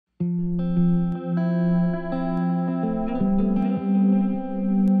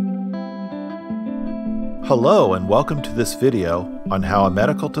Hello and welcome to this video on how a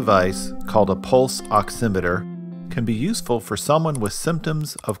medical device called a pulse oximeter can be useful for someone with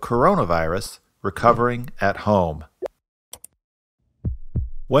symptoms of coronavirus recovering at home.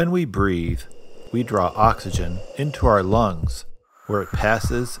 When we breathe, we draw oxygen into our lungs where it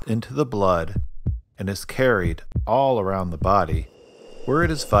passes into the blood and is carried all around the body where it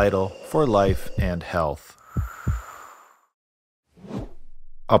is vital for life and health.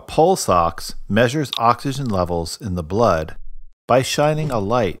 A pulse ox measures oxygen levels in the blood by shining a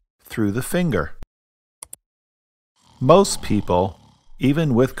light through the finger. Most people,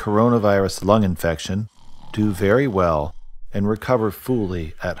 even with coronavirus lung infection, do very well and recover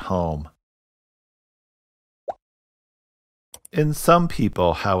fully at home. In some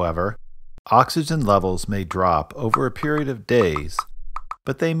people, however, oxygen levels may drop over a period of days,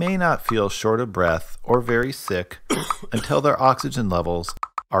 but they may not feel short of breath or very sick until their oxygen levels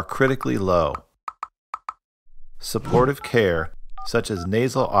are critically low. Supportive care, such as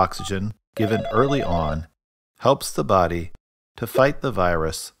nasal oxygen given early on, helps the body to fight the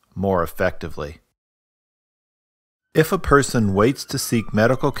virus more effectively. If a person waits to seek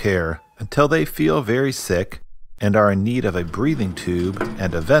medical care until they feel very sick and are in need of a breathing tube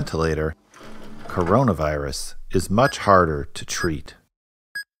and a ventilator, coronavirus is much harder to treat.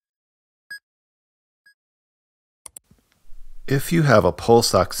 If you have a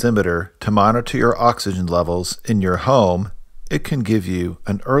pulse oximeter to monitor your oxygen levels in your home, it can give you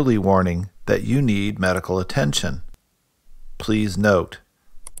an early warning that you need medical attention. Please note,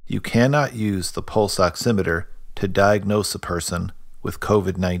 you cannot use the pulse oximeter to diagnose a person with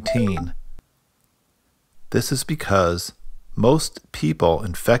COVID-19. This is because most people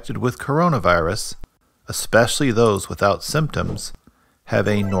infected with coronavirus, especially those without symptoms, have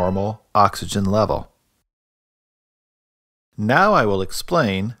a normal oxygen level. Now I will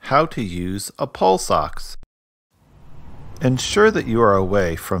explain how to use a pulse ox. Ensure that you are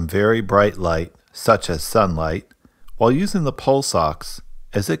away from very bright light, such as sunlight, while using the pulse ox,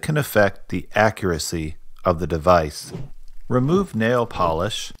 as it can affect the accuracy of the device. Remove nail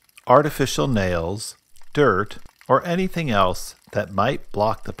polish, artificial nails, dirt, or anything else that might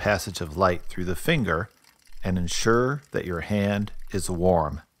block the passage of light through the finger, and ensure that your hand is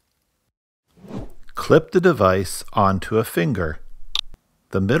warm. Clip the device onto a finger.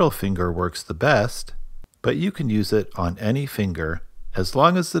 The middle finger works the best, but you can use it on any finger as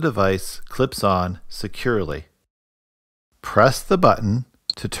long as the device clips on securely. Press the button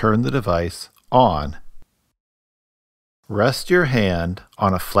to turn the device on. Rest your hand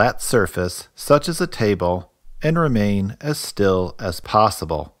on a flat surface such as a table and remain as still as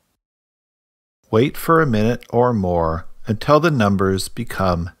possible. Wait for a minute or more until the numbers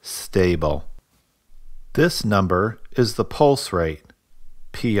become stable. This number is the pulse rate,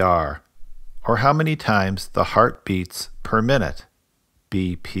 PR, or how many times the heart beats per minute,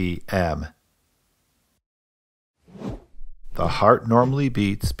 BPM. The heart normally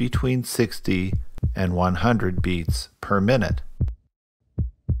beats between 60 and 100 beats per minute.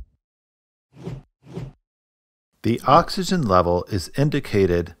 The oxygen level is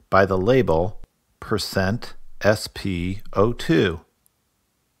indicated by the label %SpO2.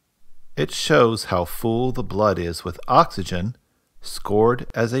 It shows how full the blood is with oxygen, scored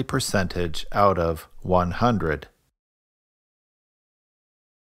as a percentage out of 100.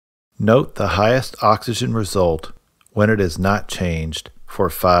 Note the highest oxygen result when it is not changed for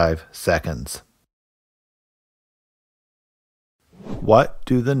 5 seconds. What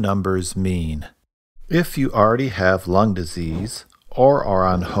do the numbers mean? If you already have lung disease or are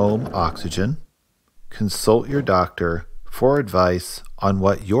on home oxygen, consult your doctor for advice on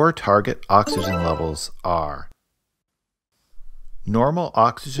what your target oxygen levels are. Normal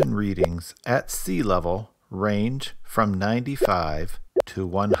oxygen readings at sea level range from 95 to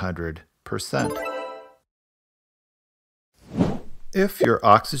 100%. If your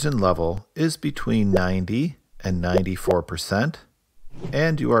oxygen level is between 90 and 94%,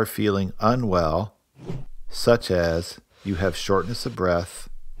 and you are feeling unwell, such as you have shortness of breath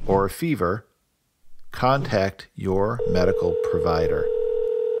or a fever, contact your medical provider.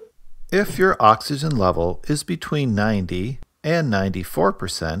 If your oxygen level is between 90 and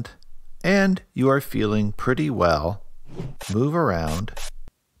 94% and you are feeling pretty well, move around,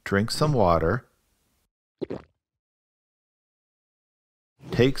 drink some water,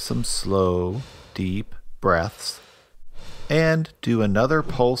 take some slow, deep breaths, and do another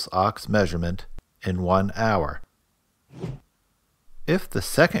pulse ox measurement in 1 hour. If the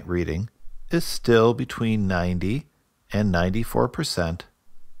second reading is still between 90 and 94%,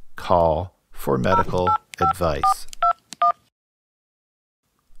 call for medical advice.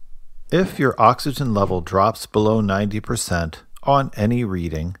 If your oxygen level drops below 90% on any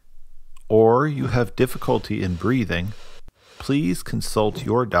reading, or you have difficulty in breathing, please consult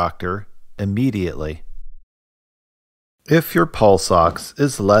your doctor immediately. If your pulse ox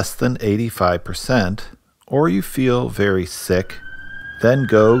is less than 85%, or you feel very sick, then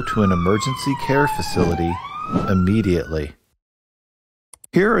go to an emergency care facility immediately.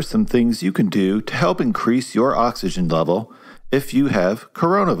 Here are some things you can do to help increase your oxygen level if you have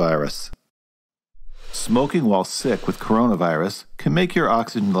coronavirus. Smoking while sick with coronavirus can make your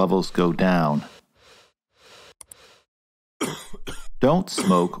oxygen levels go down. Don't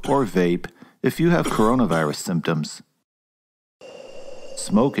smoke or vape if you have coronavirus symptoms.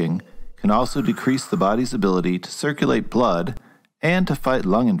 Smoking can also decrease the body's ability to circulate blood and to fight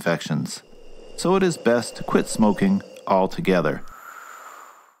lung infections, so it is best to quit smoking altogether.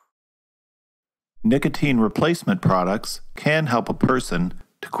 Nicotine replacement products can help a person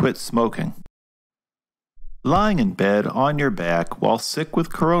to quit smoking. Lying in bed on your back while sick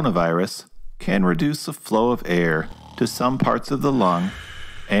with coronavirus can reduce the flow of air to some parts of the lung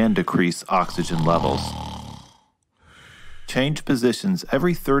and decrease oxygen levels. Change positions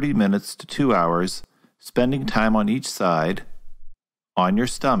every 30 minutes to 2 hours, spending time on each side, on your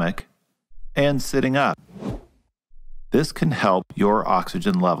stomach, and sitting up. This can help your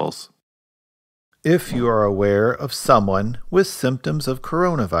oxygen levels. If you are aware of someone with symptoms of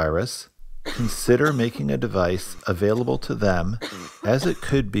coronavirus, consider making a device available to them, as it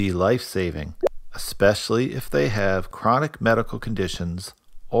could be life-saving, especially if they have chronic medical conditions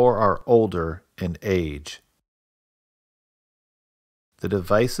or are older in age. The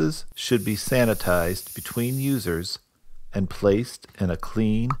devices should be sanitized between users and placed in a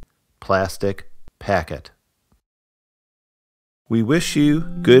clean plastic packet. We wish you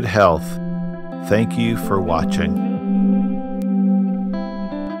good health. Thank you for watching.